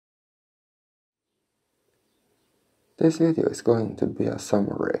This video is going to be a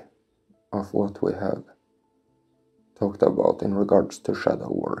summary of what we have talked about in regards to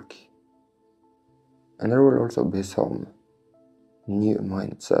shadow work. And there will also be some new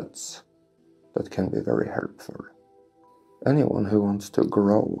mindsets that can be very helpful. Anyone who wants to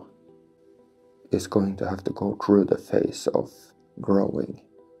grow is going to have to go through the phase of growing.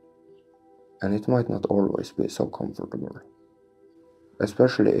 And it might not always be so comfortable.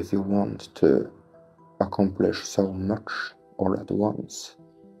 Especially if you want to accomplish so much all at once.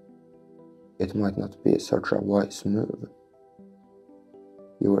 It might not be such a wise move.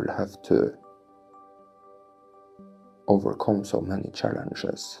 You will have to overcome so many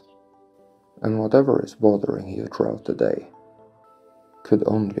challenges. And whatever is bothering you throughout the day could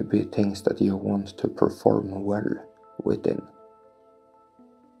only be things that you want to perform well within.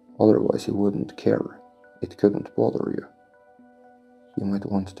 Otherwise you wouldn't care. It couldn't bother you. You might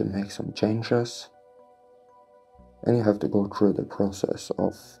want to make some changes, and you have to go through the process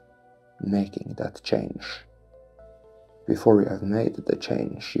of making that change. Before you have made the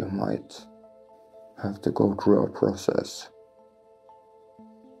change, you might have to go through a process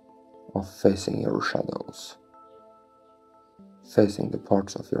of facing your shadows, facing the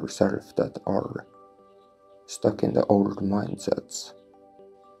parts of yourself that are stuck in the old mindsets.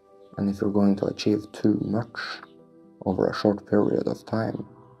 And if you're going to achieve too much over a short period of time,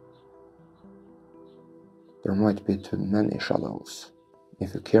 there might be too many shadows.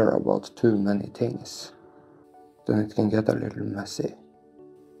 If you care about too many things, then it can get a little messy.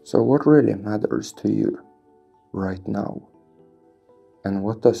 So what really matters to you right now? And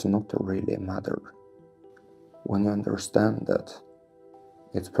what does not really matter? When you understand that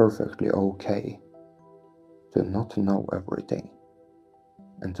it's perfectly okay to not know everything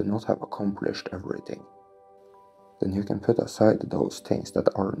and to not have accomplished everything, then you can put aside those things that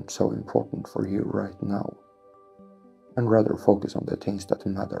aren't so important for you right now and rather focus on the things that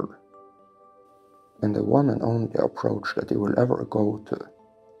matter. And the one and only approach that you will ever go to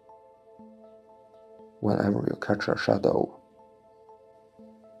whenever you catch a shadow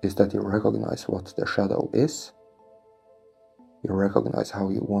is that you recognize what the shadow is, you recognize how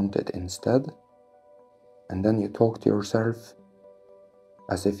you want it instead, and then you talk to yourself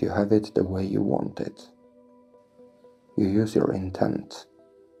as if you have it the way you want it. You use your intent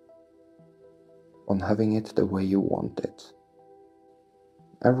on having it the way you want it.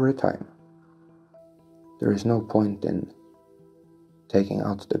 Every time. There is no point in taking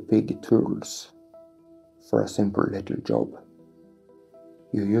out the big tools for a simple little job.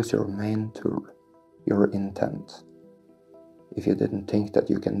 You use your main tool, your intent. If you didn't think that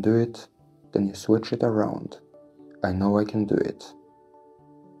you can do it, then you switch it around. I know I can do it.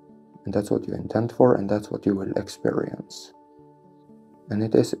 And that's what you intend for, and that's what you will experience. And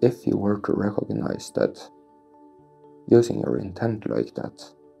it is if you were to recognize that using your intent like that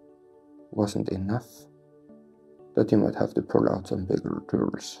wasn't enough, that you might have to pull out some bigger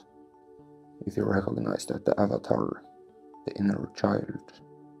tools. If you recognize that the avatar, the inner child,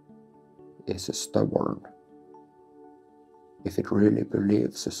 is stubborn, if it really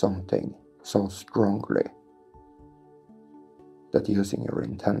believes something so strongly that using your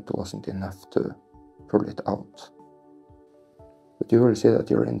intent wasn't enough to pull it out. But you will see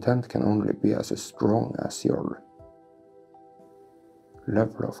that your intent can only be as strong as your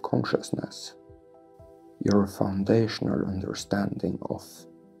level of consciousness, your foundational understanding of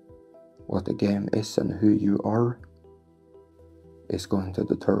what the game is and who you are is going to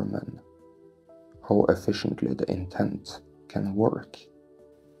determine how efficiently the intent can work.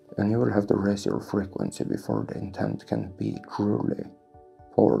 And you will have to raise your frequency before the intent can be truly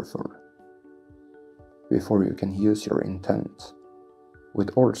powerful. Before you can use your intent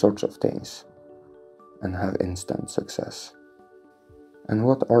with all sorts of things and have instant success. And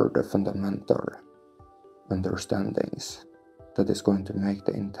what are the fundamental understandings that is going to make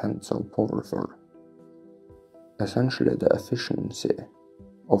the intent so powerful? Essentially, the efficiency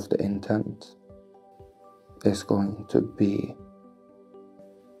of the intent is going to be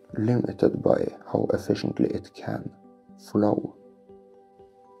limited by how efficiently it can flow.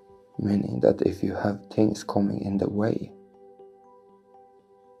 Meaning that if you have things coming in the way,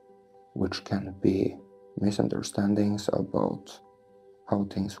 which can be misunderstandings about how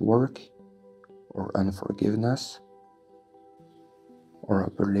things work, or unforgiveness, or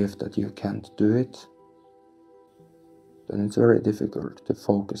a belief that you can't do it, then it's very difficult to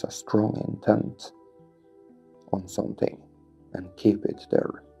focus a strong intent on something and keep it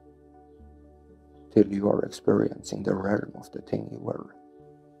there till you are experiencing the realm of the thing you were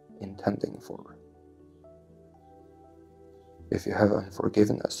intending for. If you have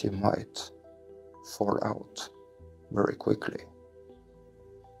unforgiveness, you might fall out very quickly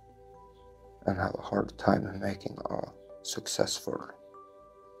and have a hard time making a successful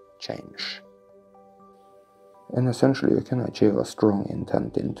change. And essentially you can achieve a strong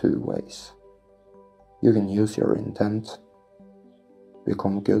intent in two ways. You can use your intent,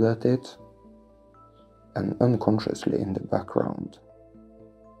 become good at it, and unconsciously in the background,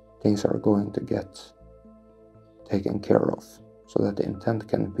 things are going to get taken care of so that the intent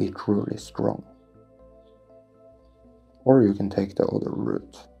can be truly strong. Or you can take the other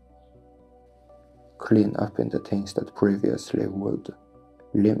route. Clean up in the things that previously would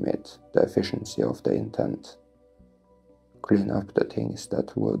limit the efficiency of the intent. Clean up the things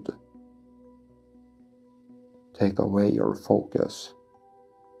that would take away your focus.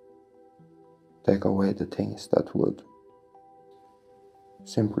 Take away the things that would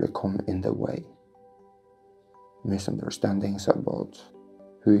simply come in the way. Misunderstandings about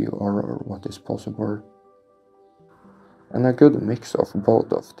who you are or what is possible. And a good mix of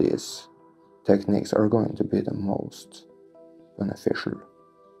both of these techniques are going to be the most beneficial.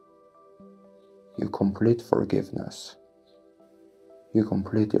 You complete forgiveness. You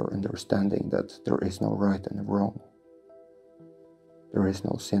complete your understanding that there is no right and wrong. There is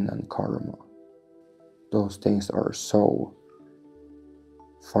no sin and karma. Those things are so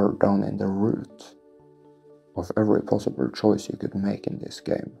far down in the root of every possible choice you could make in this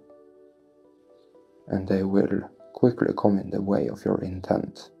game. And they will quickly come in the way of your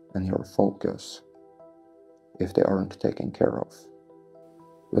intent and your focus if they aren't taken care of.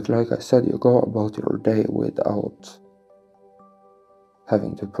 But like I said, you go about your day without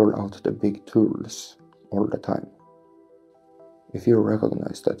having to pull out the big tools all the time. If you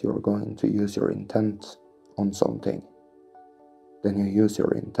recognize that you're going to use your intent on something, then you use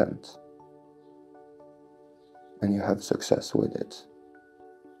your intent and you have success with it.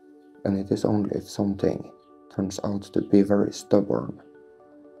 And it is only if something turns out to be very stubborn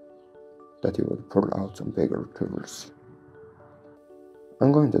that you would pull out some bigger tools.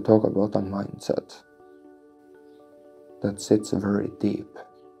 I'm going to talk about a mindset that sits very deep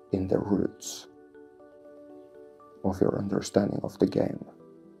in the roots of your understanding of the game.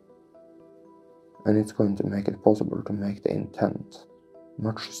 And it's going to make it possible to make the intent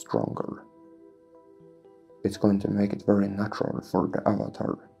much stronger. It's going to make it very natural for the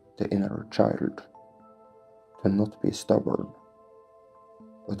avatar, the inner child, to not be stubborn,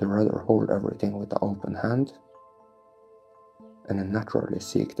 but to rather hold everything with an open hand and naturally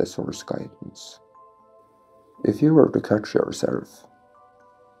seek the source guidance. If you were to catch yourself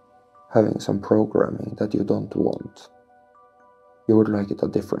having some programming that you don't want, you would like it a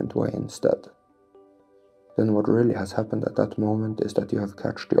different way instead, then what really has happened at that moment is that you have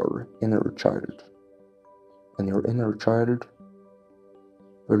catched your inner child. And your inner child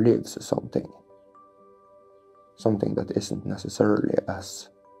believes something that isn't necessarily as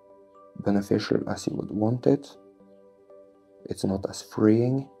beneficial as you would want it. It's not as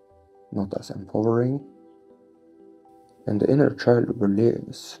freeing, not as empowering. And the inner child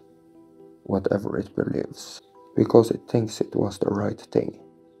believes whatever it believes because it thinks it was the right thing.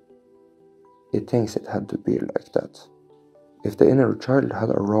 It thinks it had to be like that. If the inner child had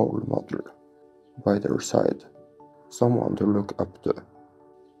a role model by their side, someone to look up to,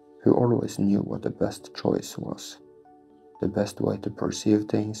 who always knew what the best choice was, the best way to perceive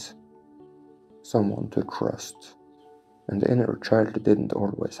things, someone to trust. And the inner child didn't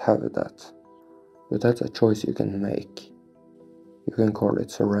always have that. But that's a choice you can make. You can call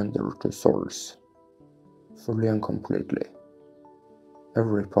it surrender to source, fully and completely.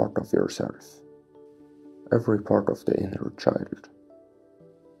 Every part of yourself, every part of the inner child.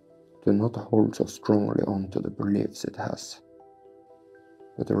 Do not hold so strongly onto the beliefs it has,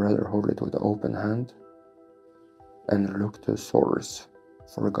 but rather hold it with an open hand and look to source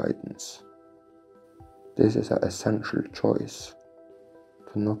for guidance. This is an essential choice,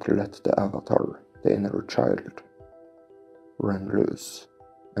 to not let the avatar, the inner child, run loose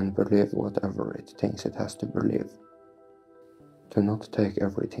and believe whatever it thinks it has to believe. To not take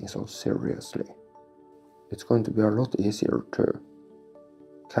everything so seriously. It's going to be a lot easier to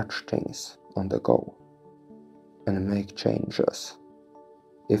catch things on the go and make changes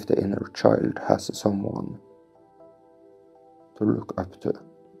if the inner child has someone to look up to,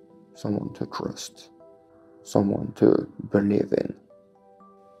 someone to trust, someone to believe in.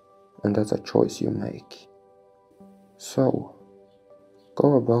 And that's a choice you make. So,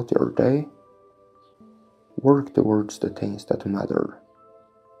 go about your day, work towards the things that matter,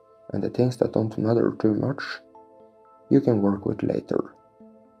 and the things that don't matter too much, you can work with later,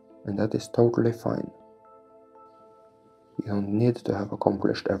 and that is totally fine. You don't need to have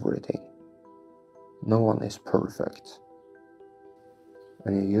accomplished everything. No one is perfect,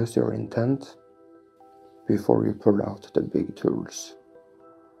 and you use your intent before you pull out the big tools.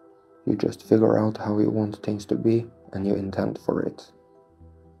 You just figure out how you want things to be and you intend for it.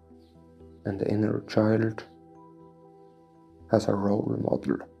 And the inner child has a role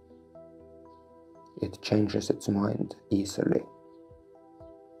model. It changes its mind easily.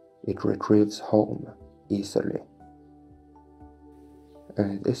 It retrieves home easily.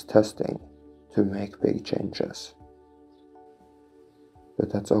 And it is testing to make big changes.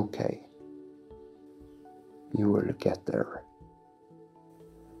 But that's okay. You will get there.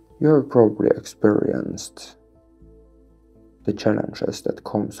 You have probably experienced the challenges that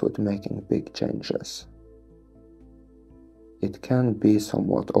comes with making big changes. It can be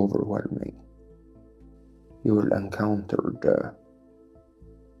somewhat overwhelming. You will encounter the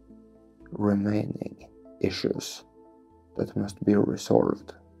remaining issues that must be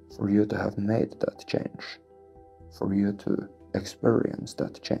resolved for you to have made that change, for you to experience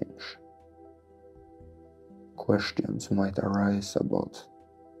that change. Questions might arise about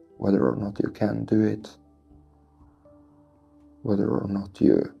whether or not you can do it, whether or not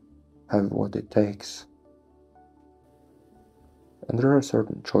you have what it takes. And there are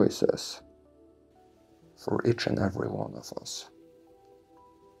certain choices for each and every one of us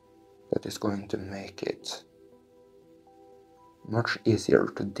that is going to make it much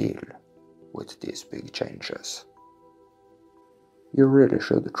easier to deal with these big changes. You really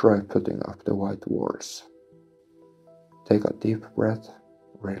should try putting up the white walls. Take a deep breath,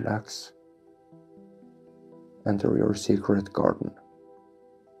 relax, enter your secret garden.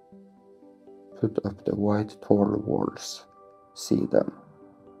 Put up the white tall walls, see them,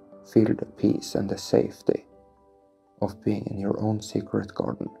 feel the peace and the safety of being in your own secret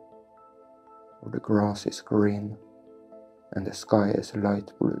garden, where the grass is green and the sky is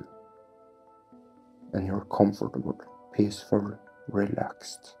light blue, and you're comfortable, peaceful,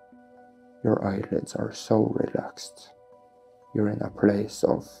 relaxed. Your eyelids are so relaxed. You're in a place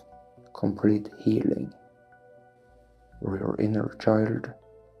of complete healing, where your inner child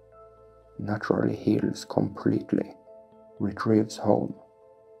naturally heals completely, retrieves home,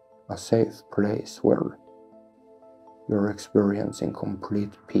 a safe place where you're experiencing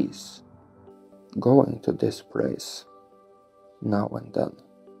complete peace. Going to this place now and then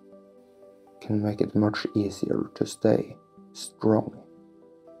can make it much easier to stay strong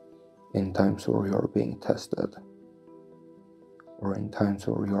in times where you're being tested, or in times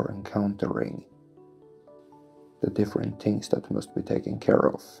where you're encountering the different things that must be taken care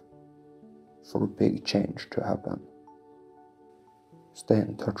of for big change to happen. Stay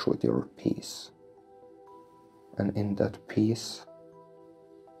in touch with your peace, and in that peace,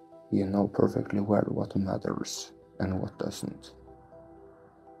 you know perfectly well what matters and what doesn't.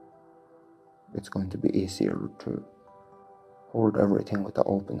 It's going to be easier to hold everything with an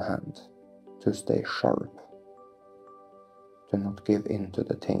open hand, to stay sharp, to not give in to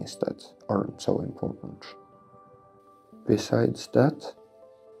the things that aren't so important. Besides that,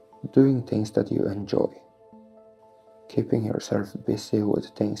 doing things that you enjoy, keeping yourself busy with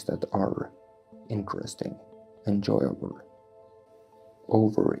things that are interesting, enjoyable.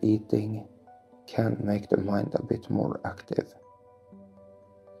 Overeating can make the mind a bit more active,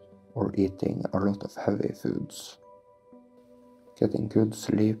 or eating a lot of heavy foods. Getting good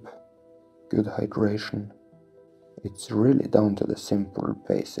sleep, good hydration, it's really down to the simple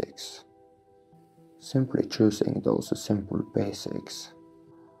basics. Simply choosing those simple basics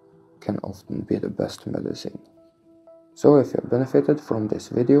can often be the best medicine. So if you have benefited from this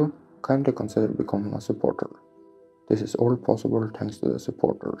video, kindly consider becoming a supporter. This is all possible thanks to the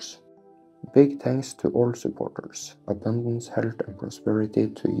supporters. Big thanks to all supporters. Abundance, health and prosperity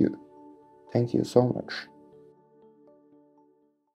to you. Thank you so much.